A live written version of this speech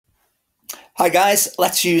Hi guys,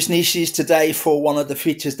 let's use Nichesss today for one of the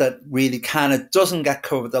features that really kind of doesn't get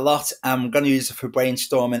covered a lot. I'm going to use it for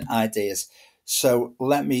brainstorming ideas. So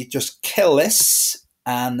let me just kill this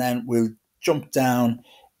and then we'll jump down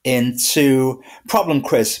into problem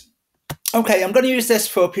quiz. Okay, I'm going to use this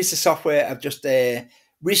for a piece of software I've just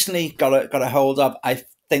recently got a hold of. I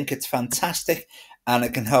think it's fantastic and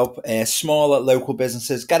it can help smaller local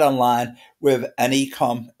businesses get online with an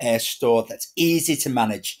e-com store that's easy to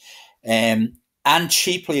manage. And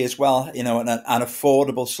cheaply as well, you know, an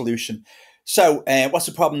affordable solution. So what's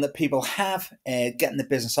the problem that people have getting the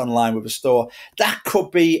business online with a store? That could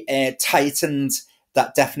be tightened,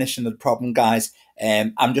 that definition of the problem, guys.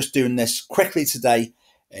 I'm just doing this quickly today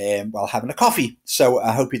while having a coffee, so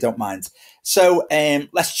I hope you don't mind. So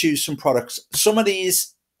let's choose some products. Some of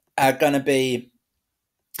these are going to be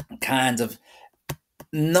kind of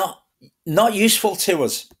not useful to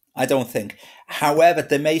us, I don't think. However,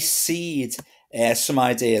 they may seed some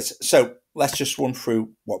ideas. So let's just run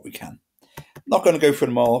through what we can. I'm not going to go through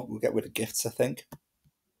them all. We'll get rid of gifts, I think.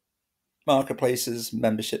 Marketplaces,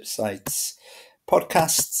 membership sites,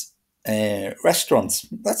 podcasts, restaurants.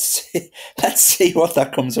 Let's see what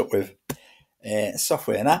that comes up with.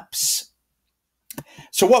 Software and apps.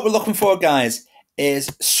 So what we're looking for, guys,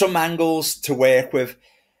 is some angles to work with.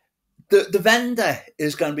 The vendor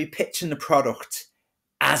is going to be pitching the product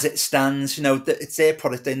as it stands. You know, it's their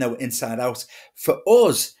product, they know it inside out. For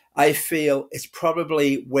us, I feel it's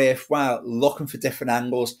probably worthwhile looking for different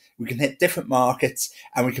angles. We can hit different markets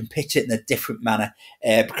and we can pitch it in a different manner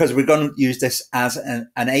because we're going to use this as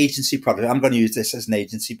an agency product. I'm going to use this as an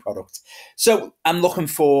agency product. So I'm looking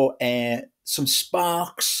for some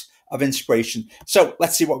sparks of inspiration. So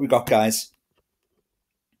let's see what we got, guys.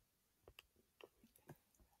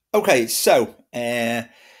 Okay, so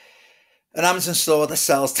an Amazon store that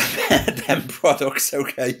sells them products,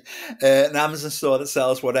 okay. An Amazon store that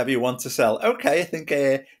sells whatever you want to sell. Okay, I think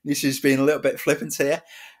Nichesss has been a little bit flippant here.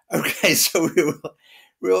 Okay, so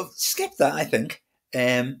we'll skip that, I think.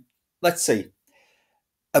 Let's see.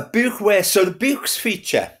 A bookware. So the books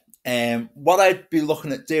feature, what I'd be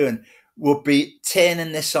looking at doing would be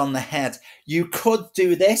turning this on the head. You could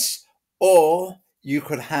do this, or you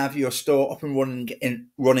could have your store up and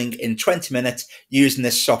running in 20 minutes using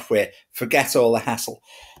this software. Forget all the hassle.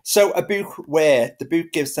 So a book where the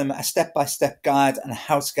book gives them a step-by-step guide on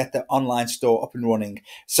how to get their online store up and running.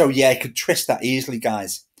 So yeah, you could twist that easily,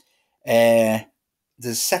 guys. There's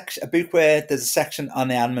a book where there's a section on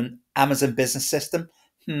the Amazon business system.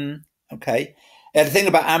 Okay. The thing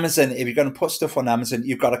about Amazon, if you're going to put stuff on Amazon,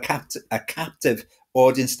 you've got a captive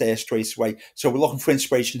audience there straight away. So we're looking for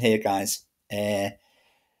inspiration here, guys. Can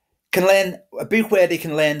learn a book where they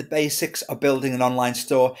can learn the basics of building an online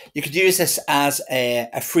store. You could use this as a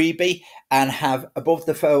freebie and have above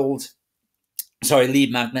the fold,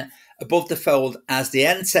 lead magnet, above the fold as they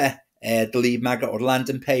enter the lead magnet or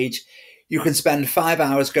landing page. You can spend 5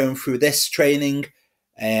 hours going through this training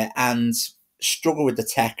and struggle with the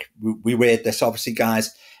tech. We read this, obviously,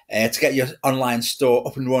 guys, to get your online store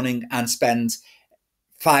up and running and spend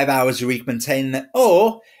 5 hours a week maintaining it.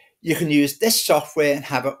 Or you can use this software and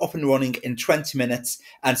have it up and running in 20 minutes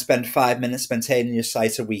and spend 5 minutes maintaining your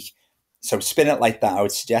site a week. So spin it like that, I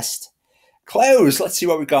would suggest. Close. Let's see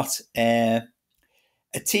what we got. A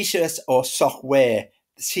t-shirt or sock wear.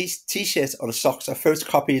 The t-shirt or the socks are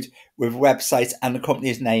photocopied with website and the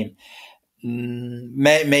company's name.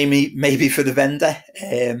 Maybe for the vendor.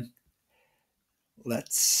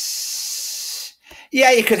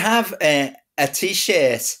 You could have a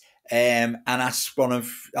t-shirt and ask one of,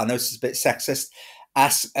 I know this is a bit sexist,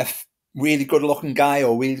 ask a really good looking guy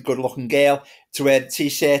or really good looking girl to wear the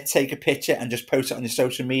t-shirt, take a picture and just post it on your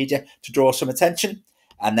social media to draw some attention,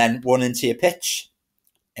 and then run into your pitch.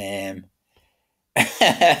 A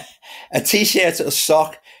t-shirt or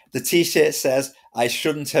sock, the t-shirt says, I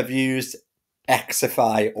shouldn't have used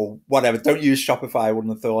Xify or whatever. Don't use Shopify, I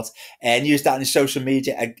wouldn't have thought. And use that on your social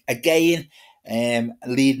media. Again,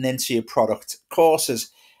 leading into your product.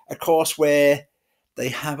 Courses. A course where they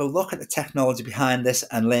have a look at the technology behind this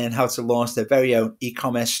and learn how to launch their very own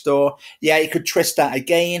e-commerce store. Yeah, you could twist that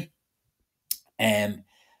again. A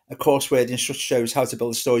course where the instructor shows how to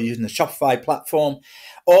build a store using the Shopify platform.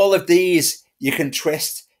 All of these you can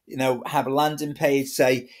twist, you know, have a landing page,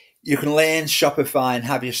 say, you can learn Shopify and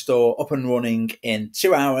have your store up and running in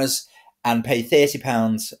 2 hours and pay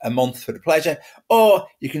 £30 a month for the pleasure. Or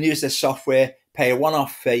you can use this software, pay a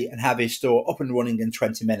one-off fee and have your store up and running in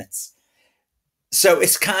 20 minutes. So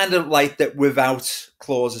it's kind of like that without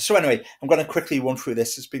clauses. So anyway, I'm going to quickly run through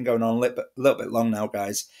this. It's been going on a little bit long now,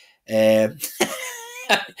 guys.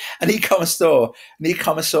 an e-commerce store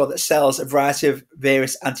that sells a variety of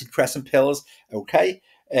various antidepressant pills. Okay,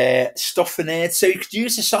 stuff for nerds. So you could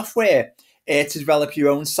use the software to develop your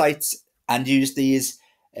own sites and use these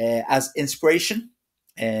as inspiration.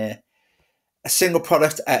 A single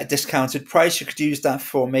product at a discounted price. You could use that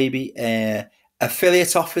for maybe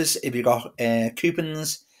affiliate offers if you got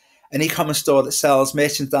coupons. An e-commerce store that sells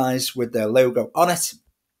merchandise with their logo on it.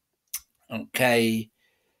 Okay.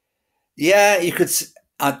 Yeah, you could.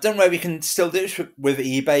 I don't know if you can still do this with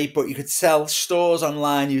eBay, but you could sell stores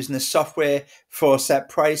online using this software for a set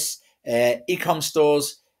price. E-com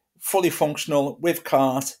stores, fully functional with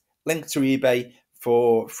cart, linked to eBay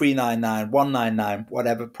for $3.99, $1.99,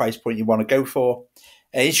 whatever price point you want to go for.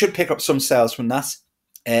 You should pick up some sales from that.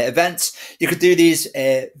 Events, you could do these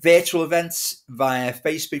virtual events via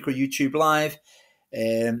Facebook or YouTube Live.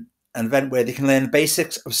 An event where they can learn the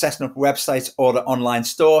basics of setting up a website or the online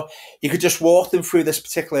store. You could just walk them through this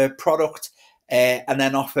particular product and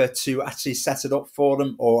then offer to actually set it up for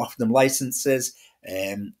them or offer them licenses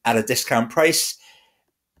at a discount price.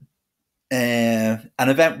 An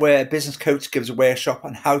event where a business coach gives a workshop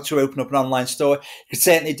on how to open up an online store. You could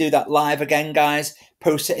certainly do that live again, guys.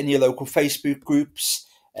 Post it in your local Facebook groups.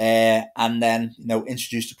 And then,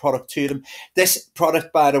 introduce the product to them. This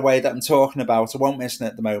product, by the way, that I'm talking about, I won't mention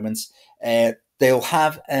it at the moment. They'll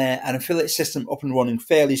have an affiliate system up and running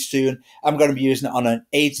fairly soon. I'm going to be using it on an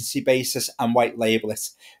agency basis and white label it.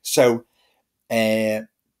 So my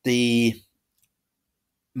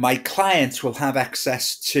clients will have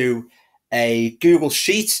access to a Google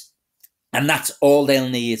Sheet, and that's all they'll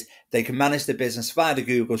need. They can manage the business via the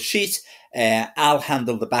Google Sheet. I'll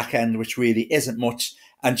handle the back end, which really isn't much,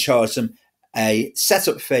 and charge them a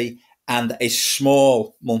setup fee and a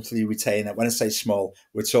small monthly retainer. When I say small,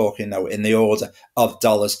 we're talking in the order of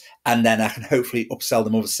dollars. And then I can hopefully upsell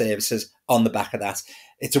them other services on the back of that.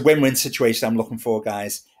 It's a win-win situation I'm looking for,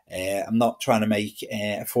 guys. I'm not trying to make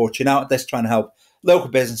a fortune out of this, trying to help local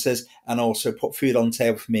businesses and also put food on the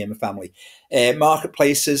table for me and my family.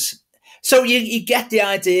 Marketplaces. So you get the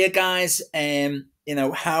idea, guys,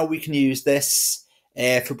 how we can use this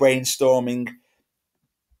for brainstorming.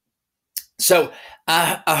 So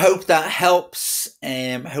I hope that helps.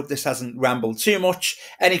 I hope this hasn't rambled too much.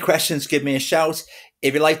 Any questions, give me a shout.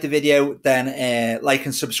 If you like the video, then like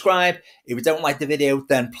and subscribe. If you don't like the video,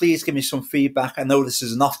 then please give me some feedback. I know this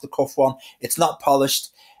is an off-the-cuff one. It's not polished.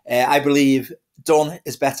 I believe done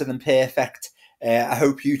is better than perfect. I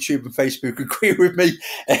hope YouTube and Facebook agree with me.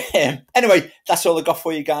 Anyway, that's all I got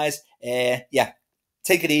for you guys. Yeah,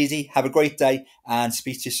 take it easy. Have a great day and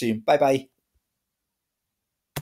speak to you soon. Bye-bye.